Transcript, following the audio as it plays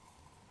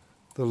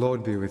The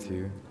Lord be with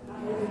you.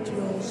 And with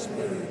your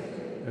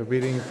spirit. A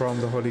reading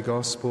from the Holy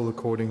Gospel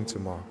according to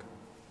Mark.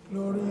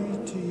 Glory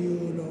to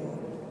you, Lord.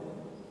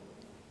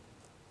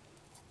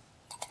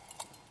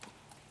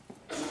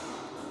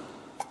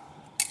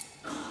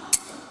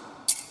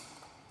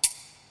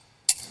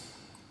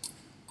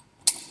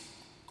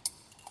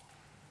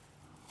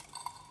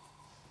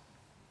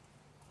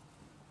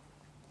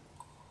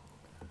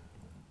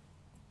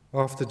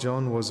 After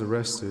John was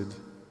arrested,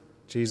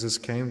 Jesus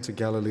came to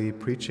Galilee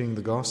preaching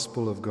the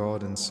gospel of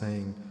God and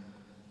saying,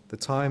 "The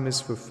time is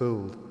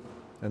fulfilled,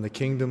 and the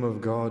kingdom of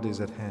God is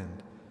at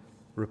hand.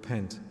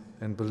 Repent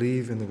and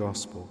believe in the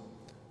gospel."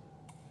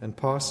 And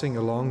passing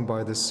along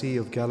by the Sea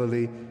of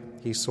Galilee,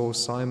 he saw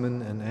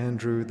Simon and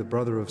Andrew, the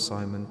brother of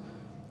Simon,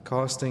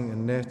 casting a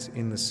net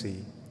in the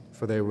sea,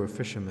 for they were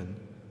fishermen.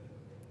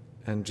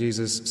 And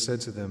Jesus said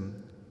to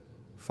them,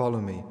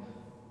 "Follow me,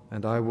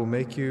 and I will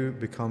make you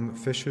become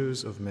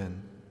fishers of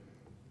men."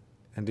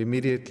 And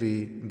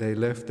immediately they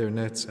left their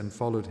nets and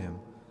followed him.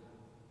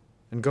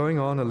 And going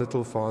on a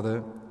little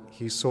farther,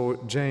 he saw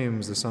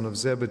James the son of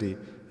Zebedee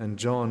and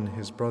John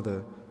his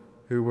brother,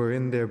 who were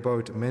in their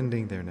boat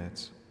mending their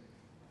nets.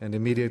 And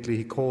immediately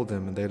he called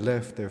them, and they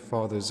left their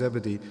father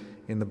Zebedee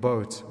in the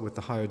boat with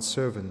the hired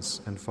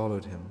servants and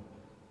followed him.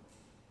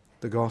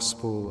 The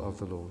Gospel of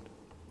the Lord.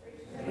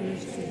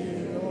 Praise to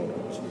you, Lord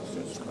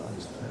Jesus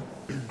Christ.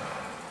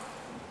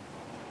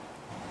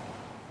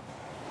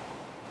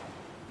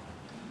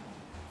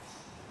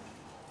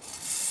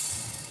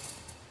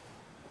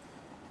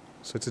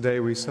 So today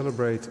we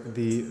celebrate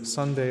the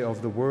Sunday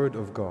of the Word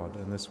of God,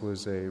 and this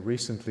was a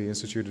recently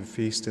instituted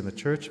feast in the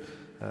church.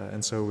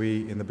 And so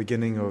we, in the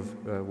beginning of,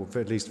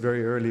 at least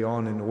very early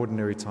on in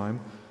ordinary time,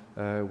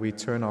 we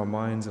turn our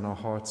minds and our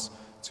hearts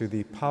to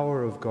the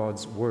power of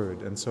God's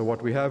Word. And so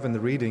what we have in the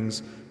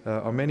readings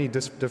are many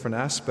different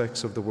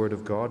aspects of the Word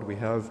of God. We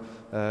have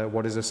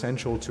what is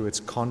essential to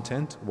its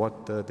content,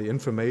 what the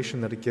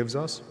information that it gives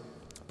us.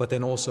 But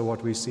then also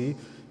what we see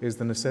is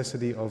the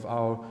necessity of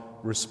our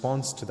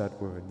response to that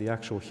word, the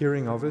actual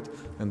hearing of it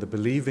and the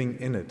believing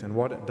in it. And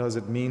what does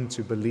it mean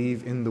to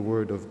believe in the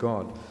Word of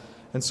God?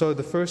 And so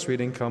the first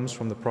reading comes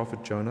from the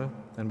prophet Jonah,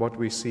 and what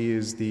we see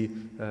is the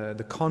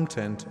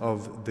content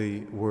of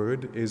the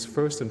word is,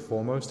 first and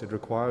foremost, it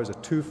requires a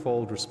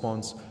twofold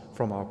response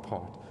from our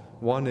part.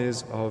 One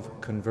is of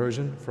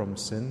conversion from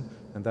sin,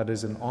 and that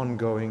is an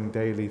ongoing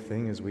daily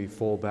thing as we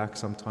fall back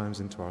sometimes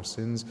into our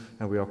sins,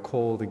 and we are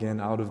called again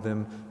out of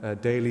them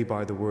daily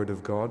by the Word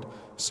of God.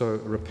 So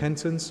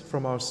repentance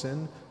from our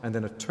sin, and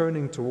then a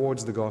turning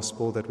towards the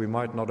gospel that we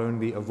might not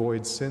only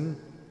avoid sin,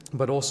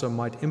 but also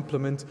might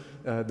implement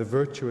the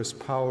virtuous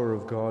power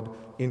of God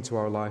into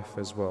our life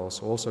as well.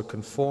 So also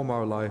conform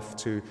our life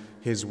to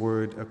His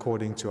Word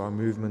according to our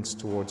movements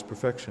towards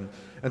perfection.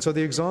 And so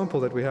the example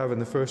that we have in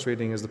the first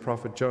reading is the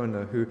prophet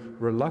Jonah, who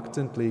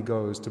reluctantly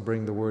goes to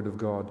bring the Word of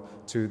God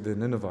to the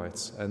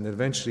Ninevites. And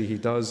eventually he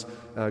does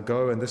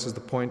go, and this is the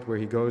point where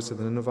he goes to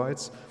the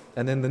Ninevites.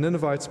 And then the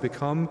Ninevites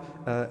become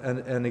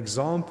an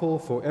example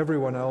for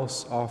everyone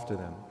else after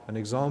them, an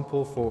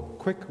example for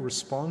quick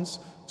response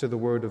to the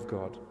Word of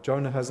God.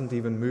 Jonah hasn't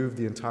even moved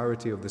the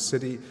entirety of the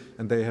city,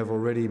 and they have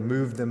already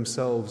moved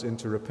themselves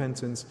into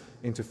repentance,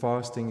 into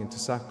fasting, into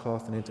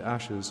sackcloth, and into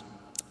ashes.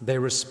 They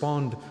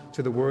respond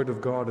to the Word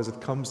of God as it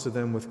comes to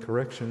them with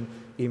correction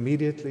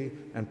immediately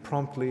and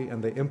promptly,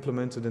 and they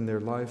implement it in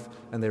their life,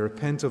 and they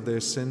repent of their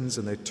sins,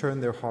 and they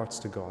turn their hearts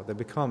to God. They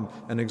become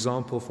an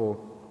example for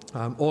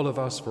all of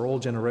us, for all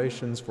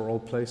generations, for all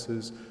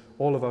places,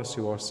 all of us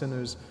who are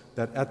sinners,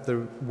 that at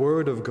the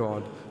Word of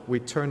God we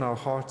turn our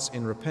hearts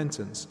in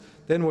repentance.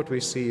 Then what we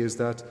see is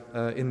that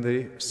in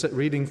the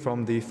reading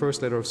from the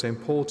first letter of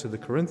St. Paul to the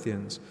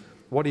Corinthians,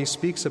 what he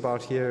speaks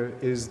about here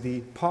is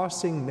the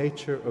passing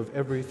nature of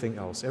everything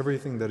else,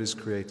 everything that is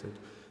created.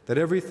 That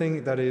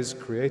everything that is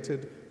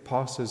created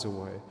passes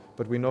away.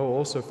 But we know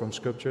also from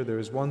Scripture there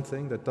is one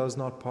thing that does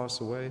not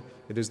pass away.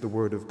 It is the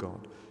Word of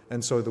God.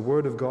 And so the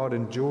Word of God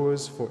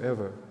endures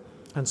forever.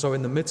 And so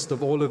in the midst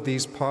of all of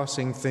these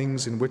passing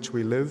things in which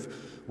we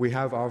live, we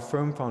have our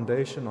firm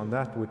foundation on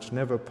that which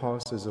never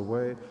passes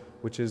away,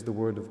 which is the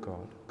Word of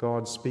God.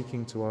 God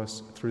speaking to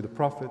us through the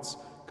prophets,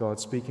 God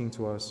speaking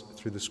to us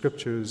through the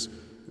Scriptures,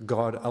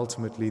 God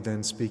ultimately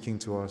then speaking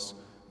to us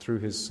through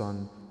His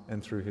Son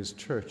and through His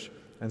church.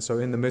 And so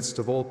in the midst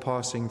of all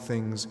passing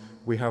things,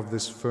 we have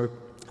this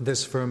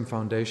firm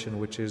foundation,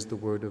 which is the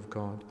Word of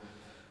God.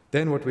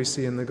 Then what we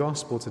see in the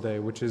Gospel today,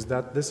 which is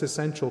that this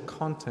essential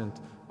content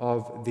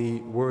of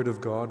the Word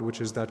of God, which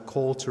is that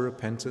call to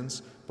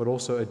repentance, but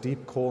also a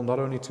deep call not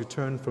only to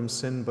turn from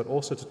sin, but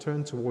also to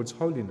turn towards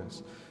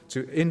holiness,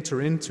 to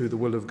enter into the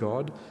will of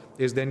God,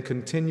 is then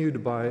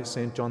continued by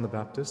St. John the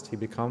Baptist. He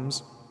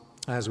becomes,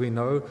 as we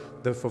know,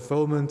 the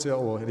fulfillment,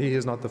 or he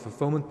is not the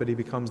fulfillment, but he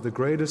becomes the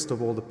greatest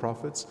of all the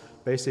prophets,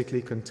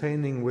 basically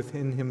containing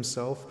within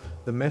himself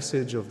the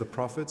message of the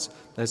prophets,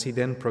 as he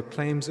then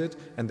proclaims it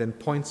and then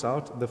points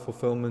out the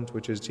fulfillment,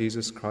 which is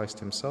Jesus Christ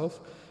himself.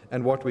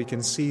 And what we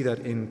can see that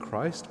in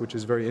Christ, which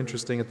is very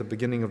interesting at the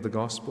beginning of the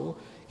gospel,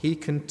 he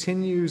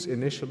continues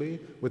initially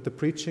with the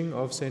preaching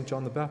of St.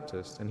 John the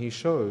Baptist. And he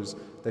shows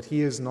that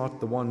he is not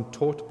the one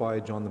taught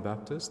by John the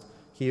Baptist.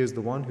 He is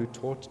the one who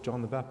taught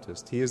John the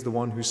Baptist. He is the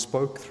one who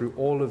spoke through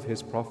all of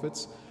his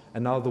prophets.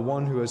 And now the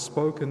one who has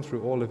spoken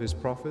through all of his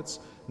prophets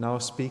now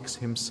speaks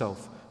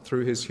himself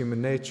through his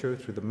human nature,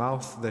 through the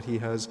mouth that he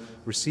has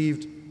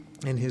received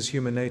in his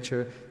human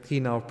nature. He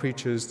now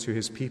preaches to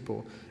his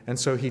people. And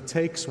so he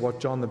takes what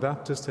John the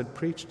Baptist had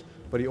preached,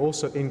 but he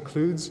also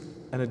includes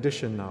an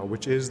addition now,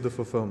 which is the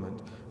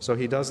fulfillment. So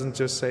he doesn't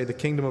just say the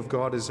kingdom of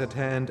God is at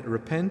hand,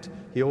 repent.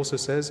 He also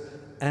says,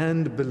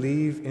 and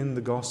believe in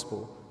the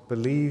gospel.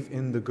 Believe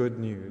in the good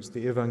news,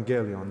 the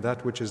evangelion,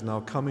 that which is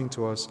now coming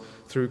to us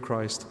through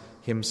Christ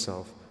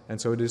himself. And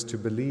so it is to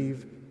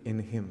believe in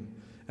him.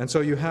 And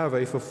so you have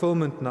a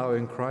fulfillment now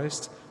in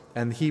Christ,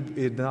 and he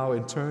now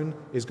in turn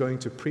is going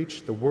to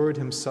preach. The Word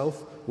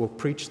himself will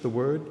preach the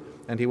Word,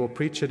 and he will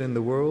preach it in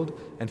the world,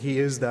 and he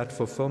is that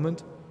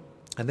fulfillment.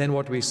 And then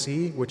what we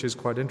see, which is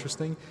quite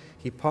interesting,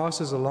 he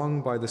passes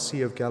along by the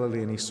Sea of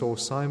Galilee and he saw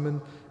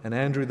Simon and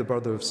Andrew, the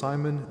brother of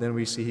Simon. Then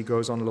we see he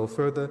goes on a little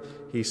further.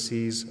 He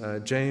sees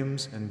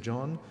James and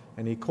John,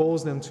 and he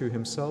calls them to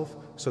himself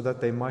so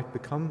that they might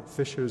become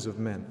fishers of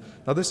men.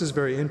 Now this is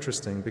very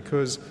interesting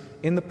because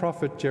in the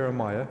prophet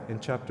Jeremiah, in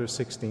chapter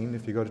 16,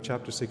 if you go to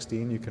chapter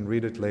 16, you can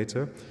read it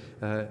later.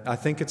 I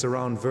think it's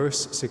around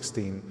verse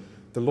 16.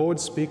 The Lord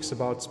speaks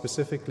about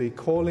specifically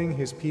calling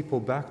his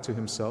people back to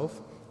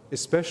himself,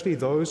 especially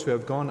those who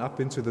have gone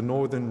up into the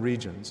northern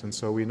regions. And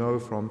so we know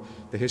from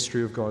the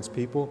history of God's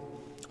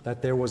people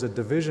that there was a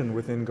division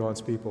within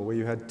God's people where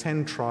you had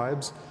 10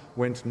 tribes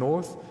went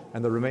north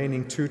and the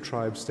remaining 2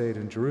 tribes stayed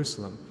in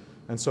Jerusalem.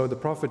 And so the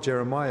prophet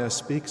Jeremiah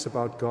speaks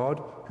about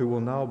God who will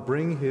now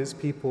bring his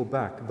people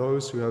back,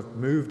 those who have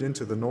moved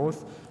into the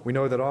north. We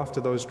know that after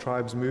those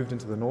tribes moved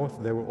into the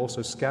north, they were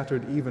also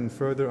scattered even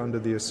further under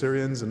the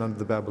Assyrians and under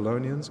the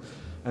Babylonians.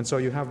 And so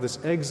you have this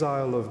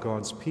exile of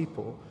God's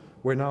people,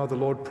 where now the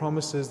Lord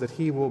promises that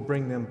he will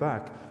bring them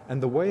back.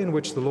 And the way in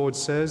which the Lord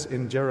says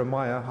in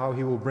Jeremiah how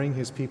he will bring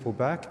his people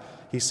back,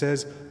 he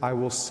says, I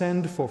will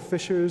send for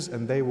fishers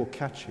and they will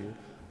catch you.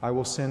 I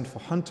will send for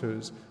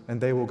hunters and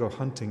they will go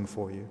hunting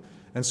for you.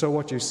 And so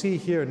what you see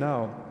here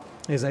now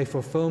is a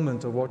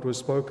fulfillment of what was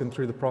spoken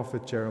through the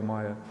prophet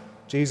Jeremiah.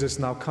 Jesus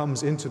now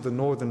comes into the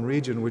northern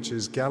region, which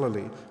is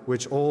Galilee,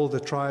 which all the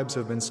tribes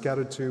have been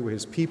scattered to, where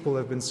his people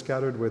have been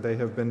scattered, where they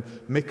have been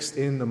mixed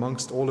in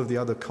amongst all of the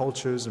other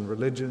cultures and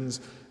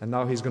religions, and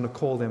now he's going to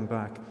call them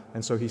back.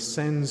 And so he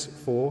sends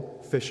for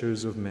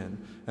fishers of men.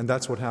 And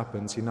that's what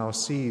happens. He now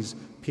sees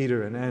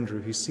Peter and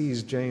Andrew, he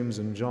sees James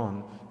and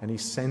John, and he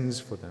sends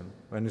for them.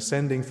 And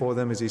sending for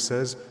them, as he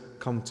says,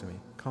 come to me,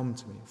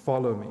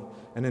 follow me.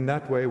 And in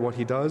that way, what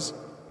he does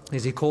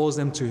is he calls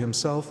them to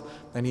himself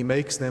and he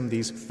makes them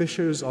these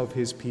fishers of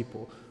his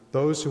people,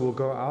 those who will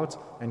go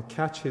out and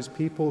catch his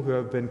people who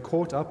have been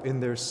caught up in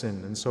their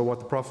sin. And so what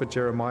the prophet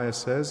Jeremiah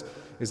says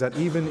is that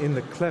even in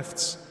the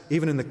clefts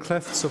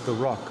of the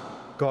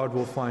rock, God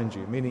will find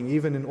you. Meaning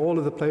even in all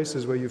of the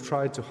places where you've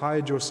tried to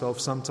hide yourself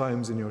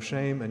sometimes in your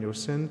shame and your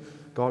sin,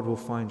 God will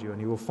find you.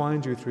 And he will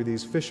find you through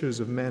these fishers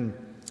of men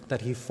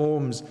that he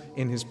forms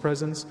in his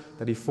presence,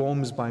 that he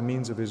forms by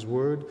means of his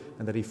word,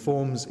 and that he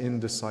forms in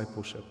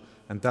discipleship.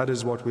 And that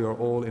is what we are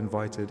all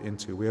invited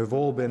into. We have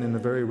all been, in a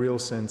very real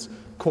sense,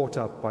 caught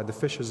up by the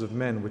fishers of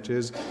men, which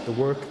is the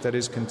work that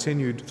is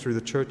continued through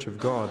the Church of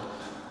God.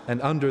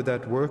 And under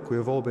that work, we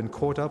have all been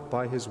caught up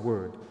by his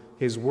word.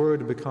 His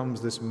word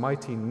becomes this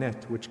mighty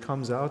net which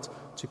comes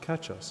out to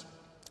catch us.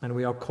 And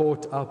we are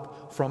caught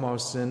up from our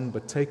sin,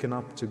 but taken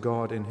up to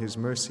God in his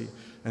mercy.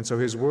 And so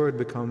his word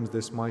becomes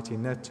this mighty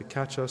net to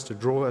catch us, to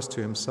draw us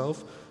to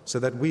himself, so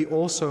that we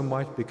also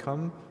might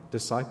become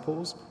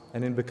disciples.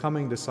 And in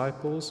becoming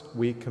disciples,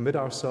 we commit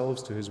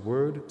ourselves to his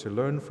word, to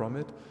learn from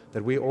it,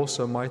 that we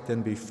also might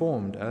then be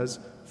formed as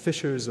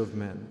fishers of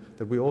men,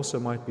 that we also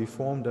might be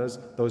formed as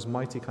those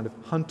mighty kind of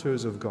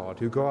hunters of God,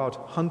 who go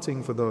out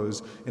hunting for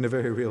those, in a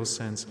very real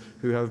sense,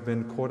 who have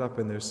been caught up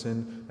in their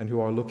sin and who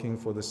are looking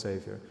for the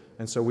Savior.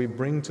 And so we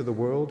bring to the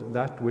world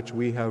that which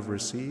we have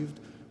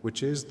received,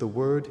 which is the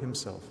Word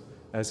himself,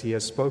 as he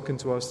has spoken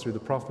to us through the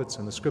prophets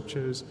and the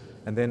scriptures,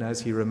 and then as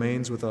he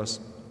remains with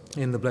us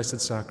in the Blessed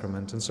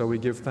Sacrament. And so we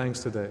give thanks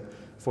today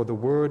for the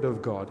Word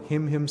of God,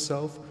 him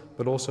himself,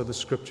 but also the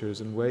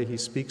Scriptures, in the way he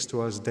speaks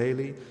to us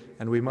daily.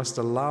 And we must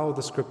allow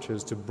the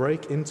Scriptures to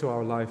break into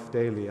our life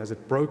daily, as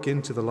it broke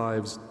into the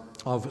lives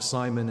of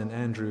Simon and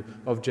Andrew,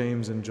 of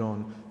James and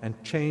John,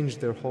 and changed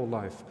their whole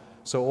life.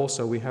 So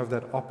also we have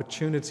that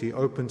opportunity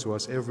open to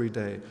us every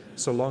day,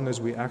 so long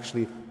as we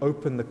actually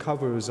open the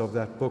covers of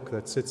that book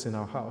that sits in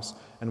our house,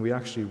 and we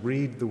actually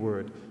read the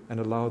Word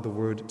and allow the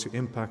Word to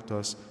impact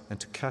us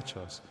and to catch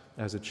us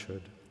as it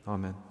should.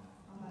 Amen.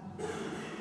 Amen.